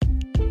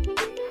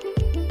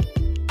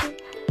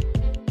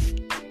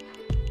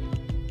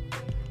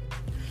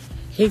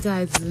Hey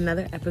guys, this is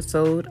another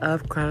episode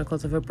of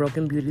Chronicles of a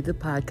Broken Beauty, the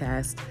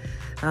podcast.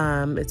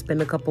 It's been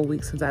a couple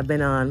weeks since I've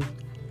been on,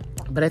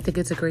 but I think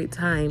it's a great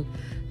time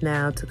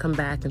now to come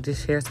back and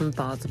just share some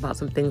thoughts about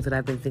some things that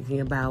I've been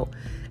thinking about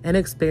and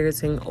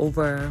experiencing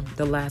over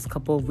the last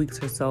couple of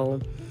weeks or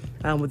so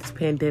with this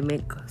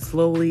pandemic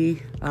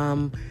slowly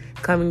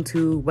coming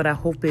to what I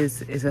hope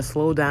is a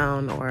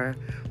slowdown, or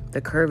the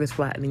curve is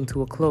flattening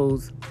to a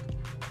close.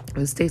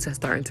 And states are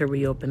starting to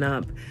reopen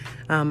up.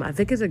 I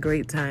think it's a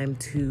great time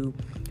to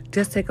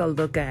just take a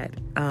look at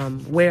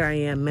where I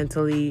am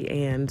mentally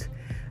and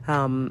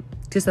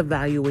just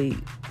evaluate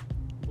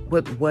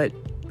what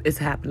is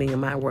happening in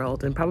my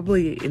world and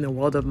probably in the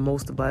world of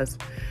most of us.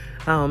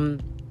 I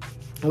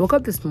woke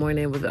up this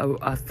morning with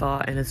a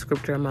thought and a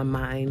scripture in my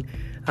mind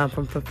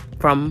from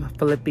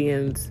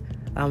Philippians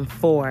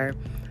 4,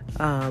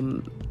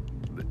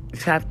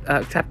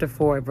 chapter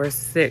 4, verse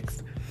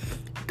 6.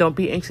 Don't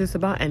be anxious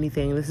about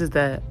anything. This is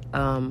the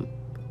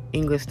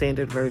English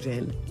Standard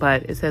Version,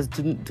 but it says,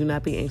 do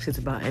not be anxious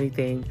about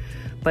anything,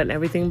 but in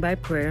everything by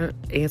prayer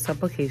and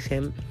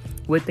supplication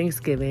with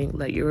thanksgiving,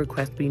 let your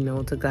request be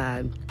known to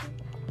God.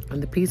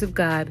 And the peace of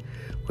God,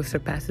 which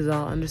surpasses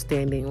all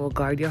understanding, will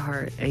guard your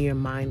heart and your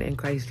mind in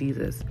Christ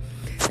Jesus.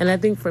 And I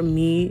think for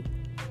me,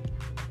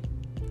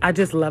 I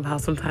just love how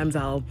sometimes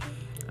I'll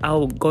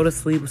go to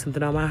sleep with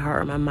something on my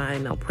heart or my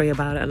mind. I'll pray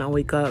about it and I'll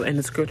wake up and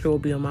the scripture will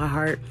be on my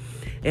heart.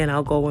 And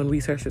I'll go and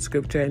research the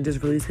scripture and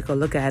just really take a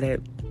look at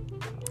it.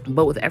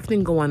 But with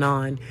everything going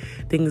on,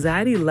 the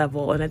anxiety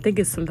level, and I think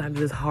it's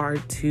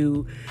hard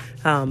to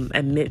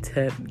admit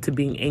to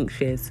being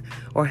anxious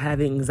or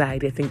having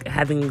anxiety. I think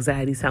having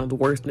anxiety sounds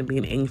worse than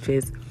being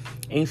anxious.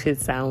 Anxious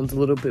sounds a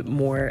little bit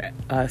more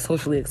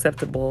socially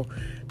acceptable,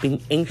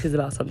 being anxious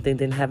about something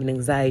than having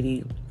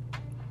anxiety.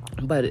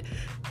 But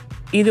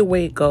either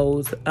way it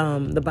goes,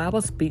 the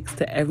Bible speaks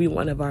to every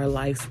one of our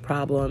life's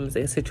problems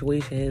and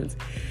situations.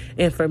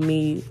 And for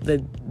me,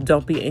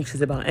 don't be anxious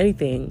about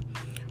anything,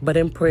 but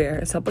in prayer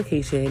and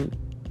supplication,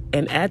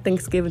 and add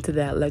thanksgiving to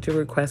that, let your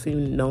requests be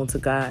known to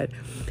God.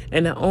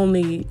 And not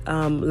only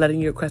letting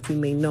your requests be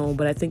made known,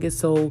 but I think it's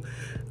so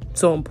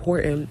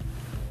important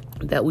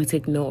that we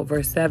take note of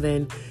verse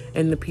 7,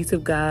 and the peace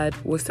of God,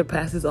 which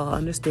surpasses all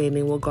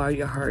understanding, will guard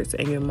your hearts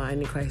and your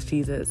mind in Christ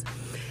Jesus.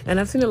 And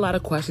I've seen a lot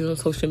of questions on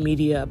social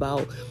media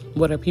about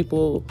what are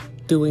people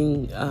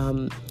doing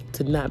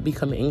to not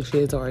become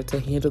anxious or to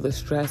handle the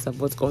stress of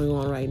what's going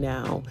on right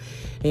now,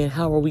 and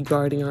how are we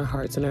guarding our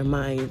hearts and our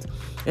minds.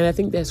 And I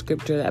think that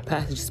scripture, that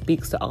passage,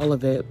 speaks to all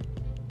of it.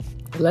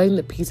 Letting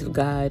the peace of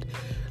God,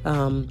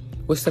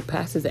 which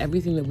surpasses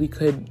everything that we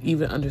could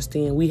even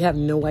understand. We have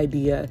no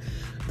idea.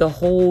 The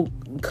whole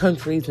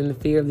country's in the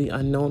fear of the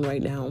unknown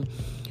right now.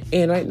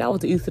 And right now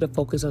it's easy to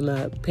focus on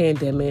the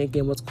pandemic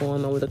and what's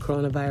going on with the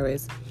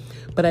coronavirus.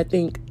 But I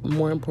think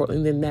more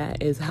important than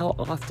that is how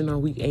often are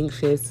we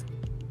anxious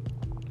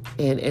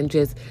and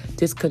just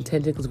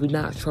discontented because we're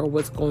not sure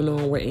what's going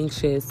on. We're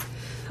anxious.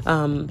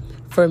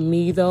 For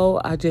me,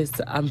 though,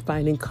 I'm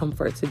finding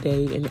comfort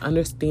today in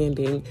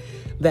understanding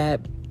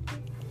that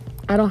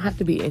I don't have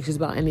to be anxious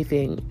about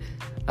anything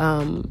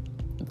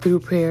through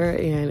prayer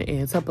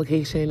and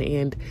supplication.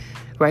 And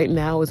right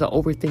now is an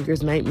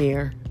overthinker's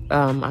nightmare.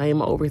 I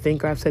am an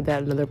overthinker. I've said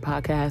that in another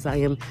podcast. I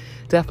am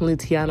definitely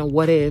Tiana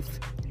What If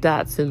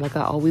Dotson. Like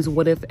I always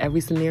what if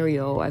every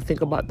scenario. I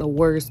think about the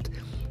worst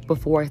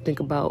before I think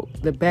about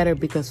the better,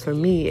 because for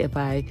me, if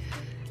I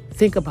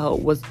think about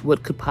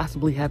what could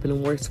possibly happen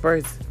and worse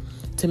first,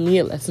 to me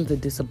it lessens the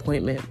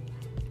disappointment.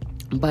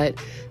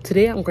 But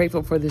today I'm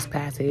grateful for this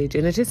passage,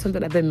 and it's just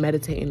something I've been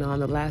meditating on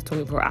the last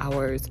 24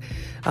 hours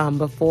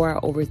before I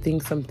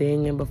overthink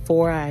something, and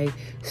before I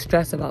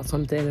stress about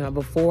something, or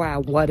before I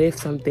what if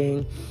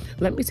something.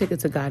 Let me take it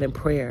to God in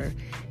prayer.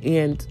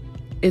 And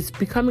it's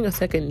becoming a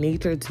second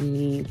nature to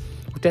me,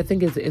 which I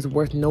think is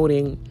worth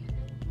noting,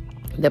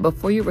 that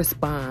before you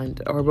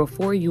respond or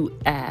before you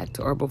act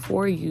or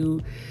before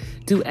you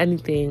do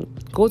anything,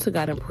 go to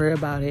God in prayer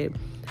about it.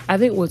 I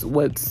think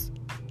what's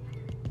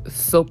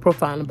so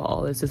profound about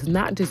all this is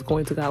not just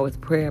going to God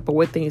with prayer, but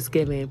with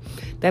thanksgiving.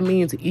 That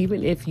means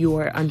even if you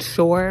are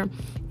unsure,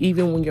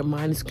 even when your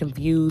mind is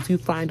confused, you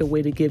find a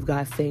way to give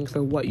God thanks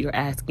for what you're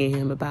asking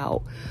Him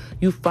about.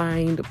 You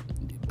find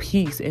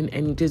peace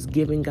in just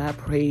giving God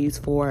praise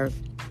for,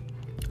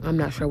 I'm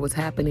not sure what's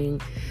happening.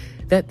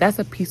 That's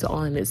a peace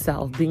all in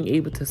itself, being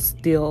able to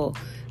still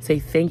say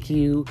thank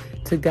you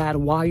to God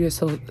while you're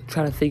still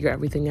trying to figure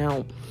everything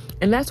out.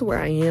 And that's where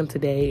I am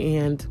today.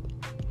 And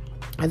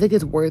I think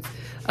it's worth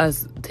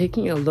us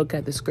taking a look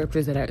at the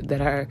scriptures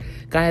that our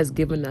God has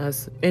given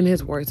us in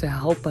His Word to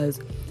help us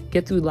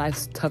get through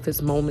life's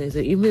toughest moments,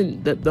 and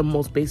even the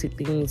most basic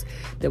things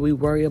that we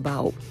worry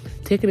about,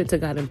 taking it to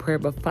God in prayer,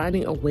 but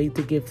finding a way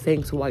to give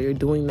thanks while you're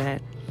doing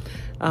that.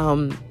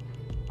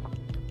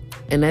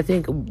 And I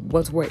think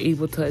once we're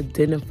able to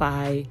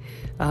identify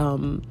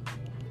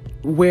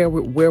where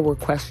we're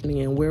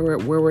questioning and where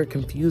we're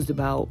confused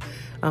about,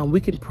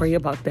 we can pray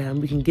about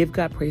them. We can give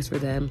God praise for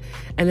them,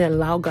 and then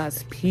allow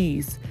God's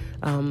peace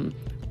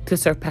to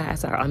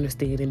surpass our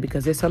understanding,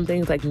 because there's some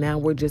things like now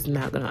we're just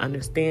not going to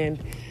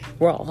understand.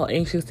 We're all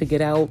anxious to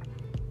get out.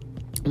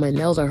 My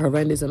nails are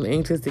horrendous. I'm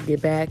anxious to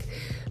get back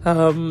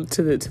to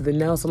the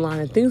nail salon,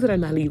 and things that are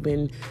not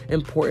even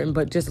important,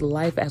 but just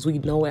life as we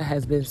know it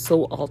has been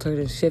so altered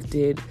and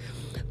shifted.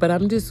 But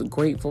I'm just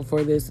grateful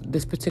for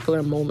this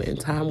particular moment in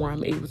time where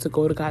I'm able to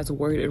go to God's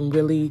word and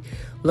really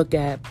look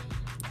at,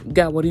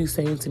 God, what are you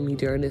saying to me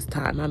during this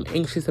time? I'm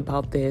anxious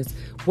about this.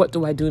 What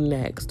do I do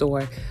next?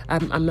 Or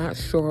I'm not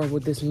sure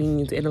what this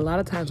means. And a lot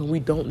of times when we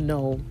don't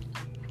know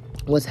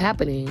what's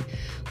happening,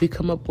 we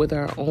come up with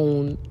our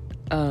own,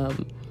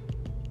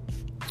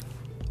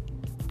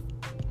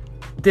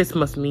 this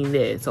must mean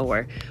this,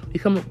 or we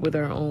come up with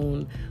our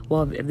own,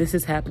 well, if this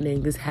is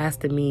happening, this has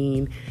to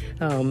mean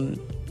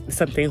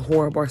something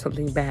horrible or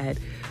something bad.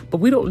 But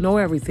we don't know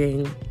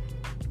everything.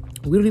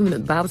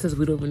 The Bible says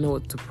we don't even know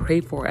what to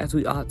pray for as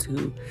we ought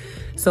to.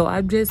 So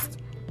I'm just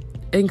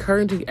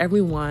encouraging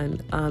everyone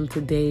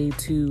today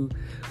to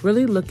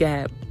really look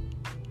at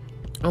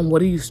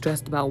what are you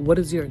stressed about? What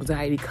is your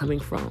anxiety coming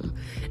from?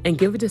 And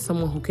give it to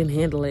someone who can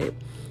handle it.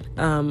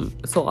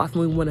 So often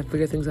we want to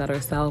figure things out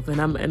ourselves, and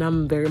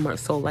I'm very much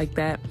so like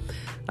that.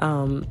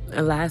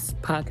 And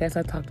last podcast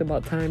I talked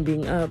about time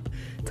being up.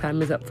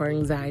 Time is up for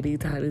anxiety.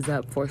 Time is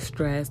up for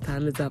stress.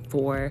 Time is up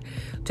for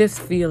just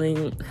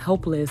feeling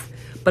helpless.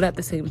 But at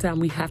the same time,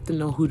 we have to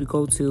know who to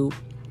go to.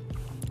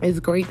 It's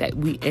great that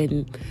we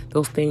end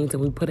those things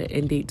and we put an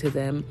end date to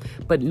them,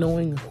 but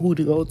knowing who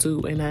to go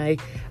to. And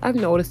I've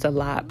noticed a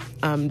lot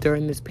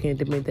during this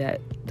pandemic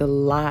that the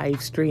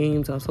live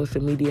streams on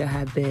social media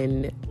have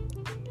been,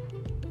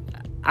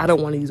 I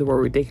don't want to use the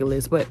word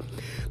ridiculous, but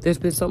there's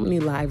been so many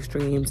live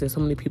streams and so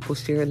many people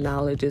sharing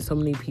knowledge and so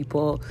many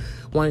people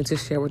wanting to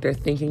share what they're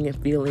thinking and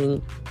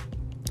feeling.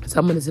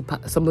 Some of it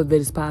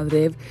is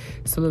positive,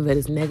 some of it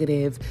is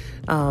negative.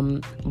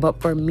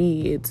 But for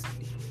me, it's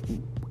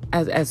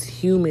as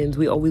humans,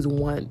 we always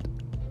want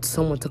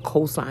someone to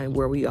co-sign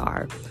where we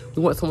are.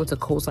 We want someone to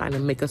co-sign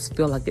and make us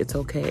feel like it's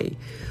okay.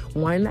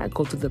 Why not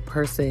go to the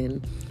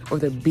person or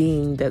the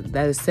being that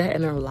is set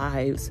in our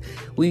lives?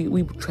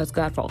 We trust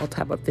God for all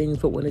type of things,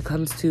 but when it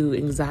comes to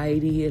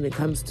anxiety and it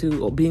comes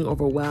to being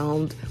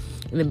overwhelmed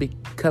and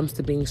it comes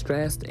to being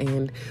stressed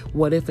and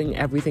what ifing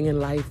everything in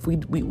life, we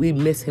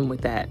miss him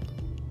with that.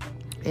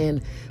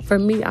 And for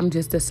me, I'm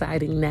just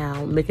deciding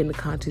now, making the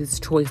conscious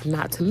choice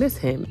not to miss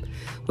him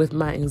with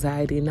my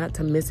anxiety, not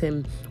to miss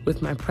him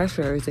with my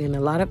pressures. And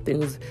a lot of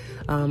things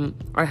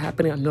are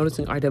happening. I'm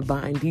noticing are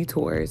divine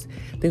detours.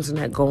 Things are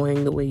not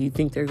going the way you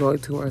think they're going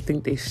to or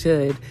think they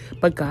should,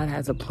 but God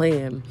has a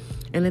plan.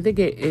 And I think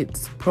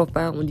it's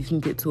profound when you can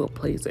get to a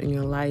place in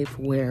your life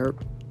where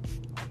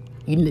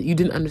you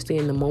didn't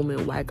understand in the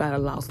moment why God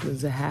allows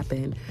things to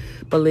happen,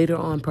 but later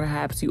on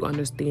perhaps you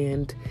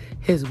understand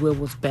his will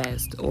was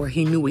best, or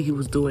he knew what he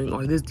was doing,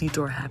 or this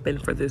detour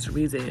happened for this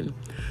reason.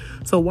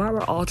 So while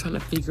we're all trying to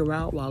figure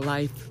out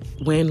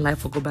when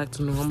life will go back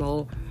to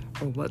normal,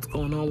 or what's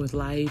going on with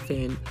life,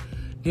 and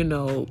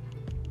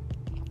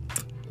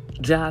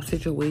job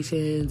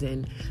situations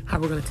and how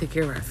we're going to take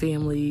care of our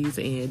families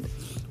and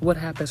what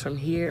happens from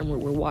here, and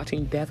we're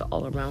watching death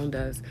all around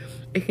us,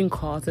 it can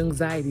cause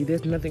anxiety.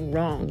 There's nothing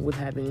wrong with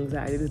having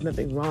anxiety. There's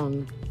nothing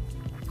wrong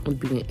with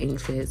being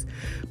anxious.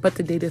 But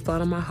today, the thought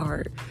on my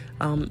heart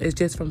is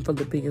just from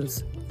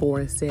Philippians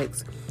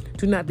 4:6.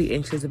 Do not be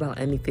anxious about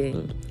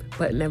anything,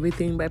 but in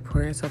everything by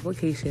prayer and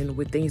supplication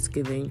with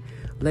thanksgiving,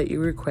 let your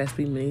requests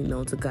be made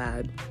known to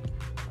God.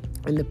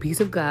 And the peace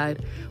of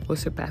God, which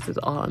surpasses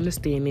all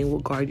understanding,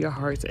 will guard your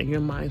hearts and your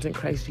minds in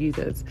Christ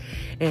Jesus.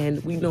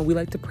 And we know we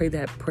like to pray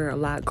that prayer a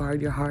lot,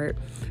 guard your heart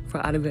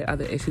for out of it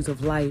other issues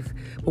of life.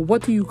 But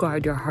what do you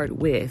guard your heart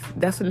with?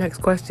 That's the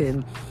next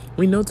question.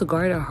 We know to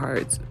guard our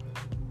hearts,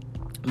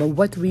 but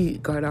what do we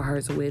guard our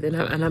hearts with? And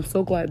I'm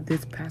so glad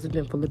this passage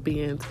in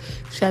Philippians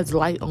sheds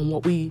light on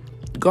what we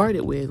guard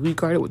it with. We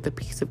guard it with the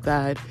peace of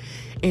God.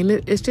 And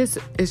it's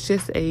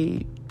just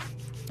a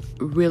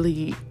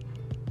really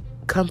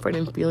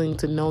comforting feeling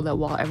to know that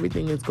while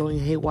everything is going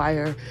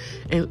haywire,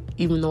 and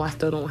even though I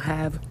still don't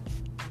have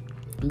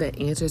the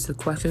answers to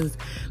questions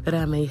that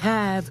I may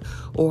have,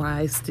 or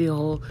I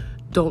still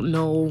don't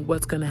know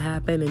what's going to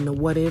happen, and the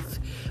what if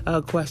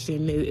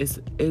question is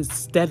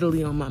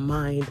steadily on my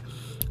mind,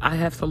 I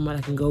have someone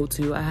I can go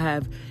to. I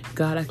have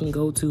God I can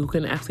go to who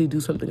can actually do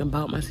something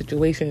about my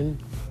situation.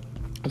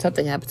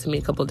 Something happened to me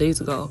a couple of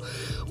days ago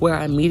where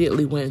I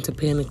immediately went into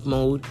panic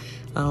mode,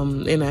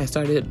 and I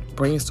started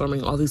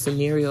brainstorming all these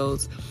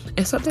scenarios.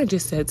 And something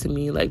just said to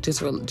me,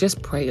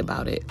 just pray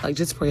about it.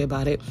 Just pray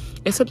about it.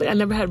 It's something I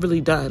never had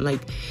really done.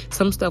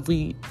 Some stuff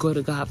we go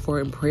to God for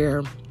in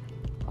prayer,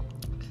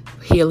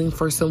 healing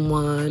for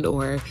someone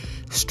or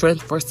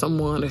strength for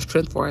someone or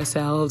strength for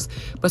ourselves.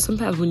 But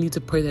sometimes we need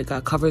to pray that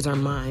God covers our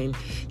mind,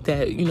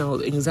 that,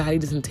 anxiety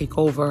doesn't take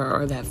over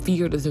or that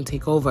fear doesn't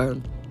take over.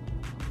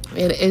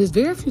 And it's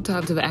very few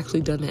times I've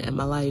actually done that in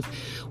my life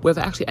where I've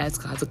actually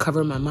asked God to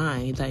cover my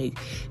mind. Like,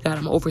 God,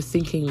 I'm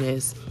overthinking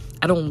this.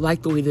 I don't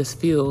like the way this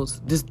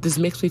feels. This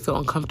makes me feel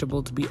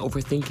uncomfortable to be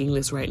overthinking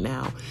this right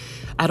now.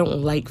 I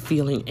don't like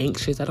feeling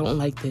anxious. I don't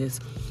like this.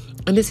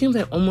 And it seems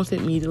like almost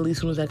immediately, as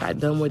soon as I got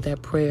done with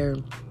that prayer,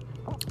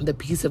 the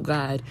peace of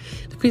God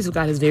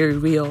is very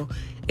real.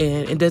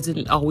 And it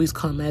doesn't always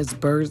come as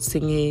birds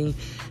singing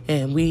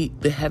and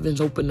the heavens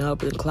open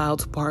up and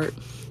clouds part.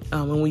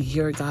 When we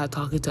hear God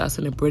talking to us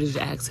in a British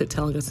accent,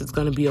 telling us it's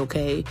going to be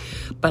okay.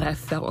 But I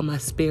felt in my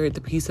spirit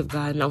the peace of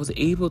God, and I was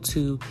able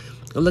to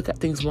look at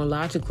things more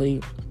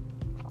logically.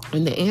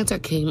 And the answer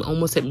came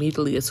almost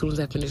immediately as soon as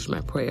I finished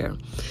my prayer.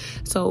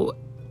 So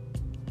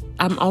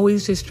I'm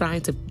always just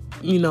trying to,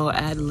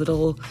 add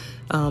little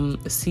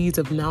seeds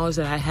of knowledge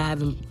that I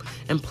have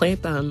and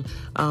plant them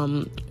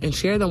and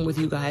share them with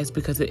you guys,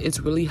 because it's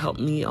really helped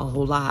me a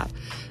whole lot.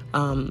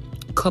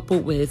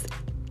 Coupled with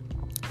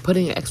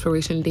putting an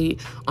expiration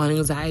date on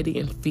anxiety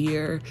and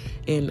fear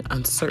and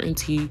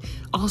uncertainty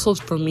also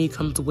for me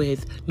comes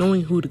with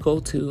knowing who to go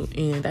to.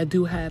 And I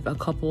do have a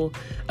couple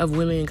of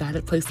women God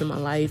has placed in my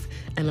life,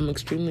 and I'm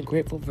extremely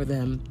grateful for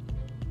them.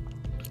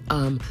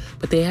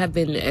 But they have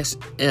been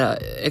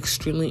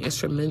extremely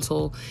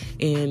instrumental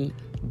in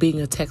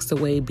being a text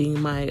away, being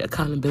my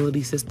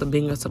accountability system,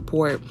 being a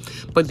support.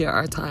 But there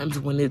are times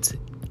when it's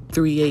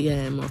 3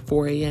 a.m. or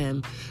 4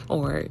 a.m.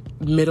 or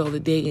middle of the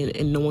day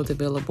and no one's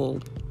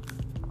available.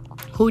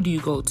 Who do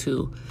you go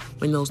to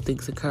when those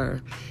things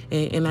occur?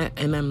 And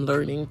I'm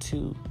learning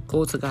to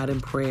go to God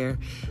in prayer.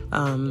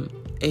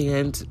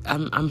 And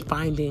I'm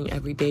finding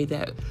every day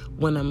that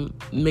when I'm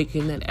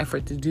making that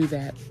effort to do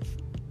that,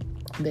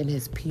 then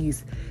His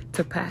peace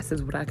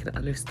surpasses what I can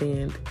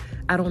understand.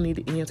 I don't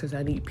need answers,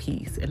 I need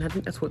peace. And I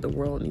think that's what the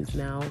world needs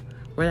now.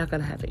 We're not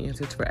going to have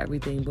answers for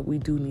everything, but we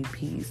do need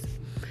peace.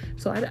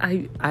 So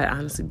I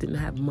honestly didn't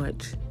have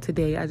much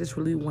today. I just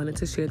really wanted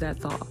to share that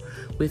thought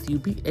with you.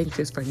 Be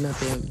anxious for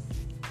nothing.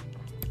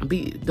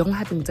 Don't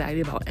have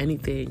anxiety about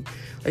anything.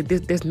 Like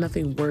there's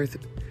nothing worth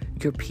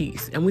your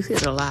peace. And we say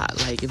it a lot.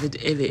 Like if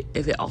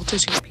it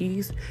alters your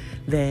peace,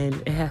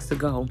 then it has to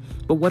go.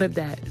 But what if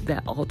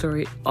that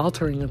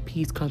altering of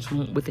peace comes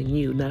from within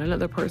you, not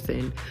another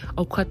person?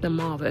 Oh, cut them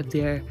off if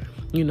they're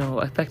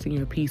affecting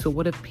your peace. Or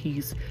what if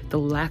the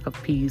lack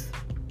of peace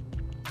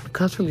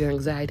comes from your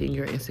anxiety and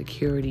your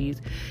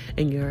insecurities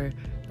and your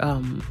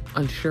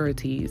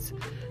unsureties?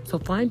 So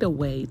find a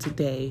way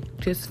today,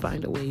 just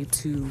find a way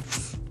to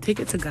take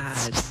it to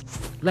God.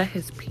 Let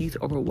His peace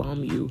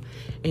overwhelm you.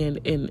 And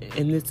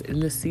in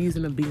this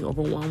season of being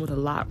overwhelmed with a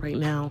lot right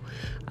now,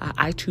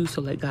 I choose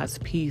to let God's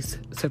peace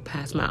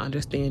surpass my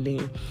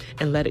understanding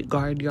and let it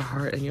guard your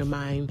heart and your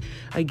mind.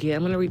 Again,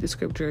 I'm going to read the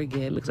scripture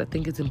again because I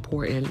think it's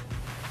important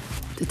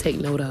to take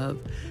note of.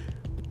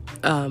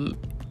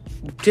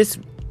 Just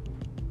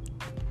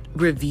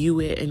review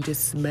it and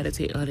just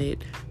meditate on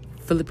it.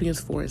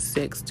 Philippians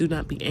 4:6, do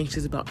not be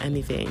anxious about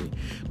anything,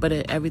 but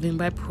in everything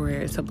by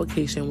prayer and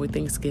supplication with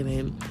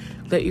thanksgiving,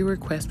 let your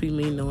requests be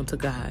made known to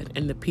God,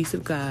 and the peace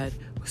of God,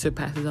 which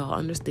surpasses all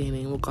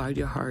understanding, will guard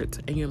your hearts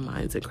and your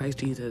minds in Christ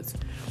Jesus.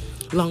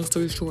 Long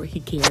story short, He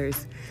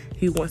cares.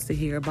 He wants to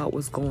hear about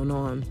what's going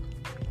on.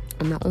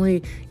 And not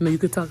only, you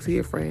can talk to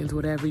your friends,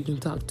 whatever, you can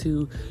talk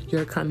to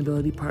your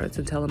accountability partners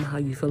and tell them how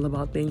you feel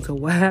about things, or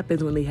what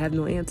happens when they have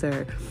no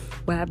answer.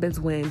 What happens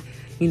when,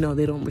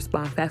 they don't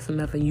respond fast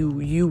enough and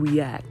you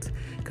react.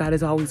 God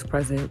is always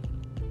present.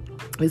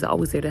 He's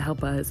always there to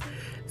help us.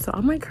 So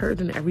I'm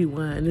encouraging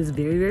everyone in this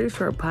very, very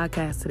short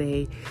podcast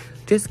today,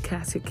 just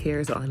cast your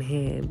cares on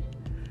Him.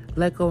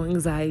 Let go of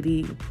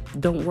anxiety.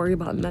 Don't worry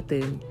about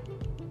nothing.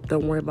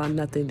 Don't worry about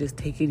nothing. Just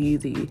take it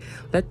easy.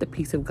 Let the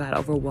peace of God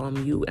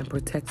overwhelm you and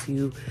protect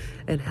you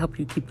and help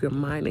you keep your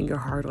mind and your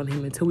heart on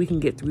Him until we can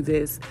get through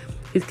this.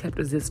 He's kept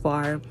us this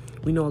far.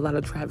 We know a lot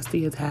of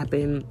travesty has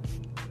happened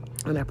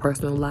in our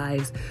personal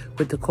lives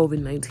with the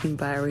COVID-19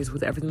 virus,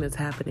 with everything that's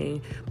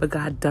happening, but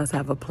God does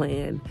have a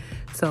plan.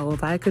 So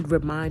if I could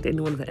remind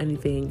anyone of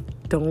anything,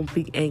 don't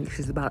be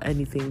anxious about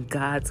anything.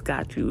 God's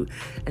got you.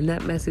 And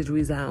that message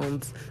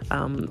resounds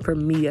for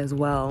me as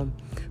well.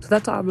 So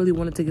that's all I really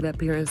wanted to get up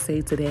here and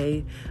say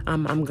today.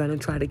 I'm going to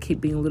try to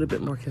keep being a little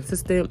bit more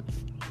consistent.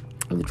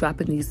 I'm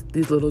dropping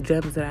these little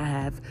gems that I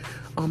have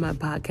on my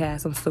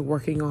podcast. I'm still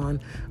working on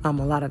a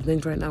lot of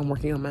things right now. I'm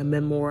working on my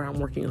memoir. I'm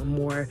working on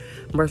more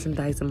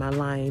merchandise in my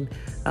line.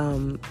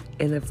 And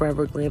at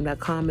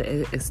foreverglam.com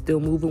is still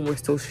moving. We're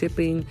still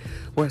shipping.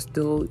 We're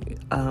still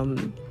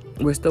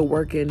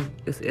working.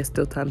 It's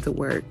still time to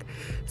work.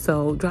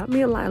 So drop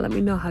me a line. Let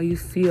me know how you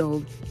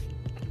feel,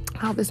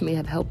 how this may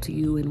have helped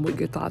you, and what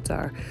your thoughts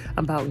are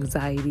about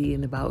anxiety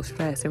and about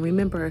stress. And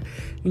remember,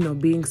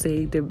 being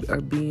saved or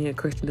being a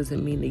Christian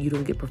doesn't mean that you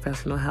don't get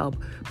professional help,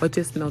 but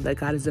just know that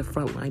God is a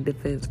frontline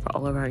defense for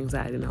all of our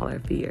anxiety and all our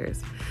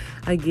fears.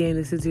 Again,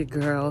 this is your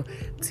girl,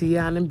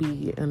 Tiana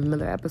B, and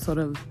another episode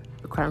of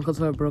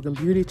Chronicles of a Broken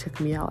Beauty. Check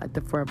me out at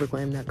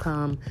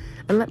theforeverglam.com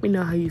and let me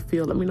know how you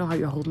feel. Let me know how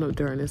you're holding up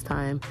during this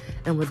time.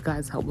 And with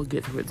God's help, we'll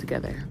get through it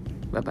together.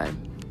 Bye-bye.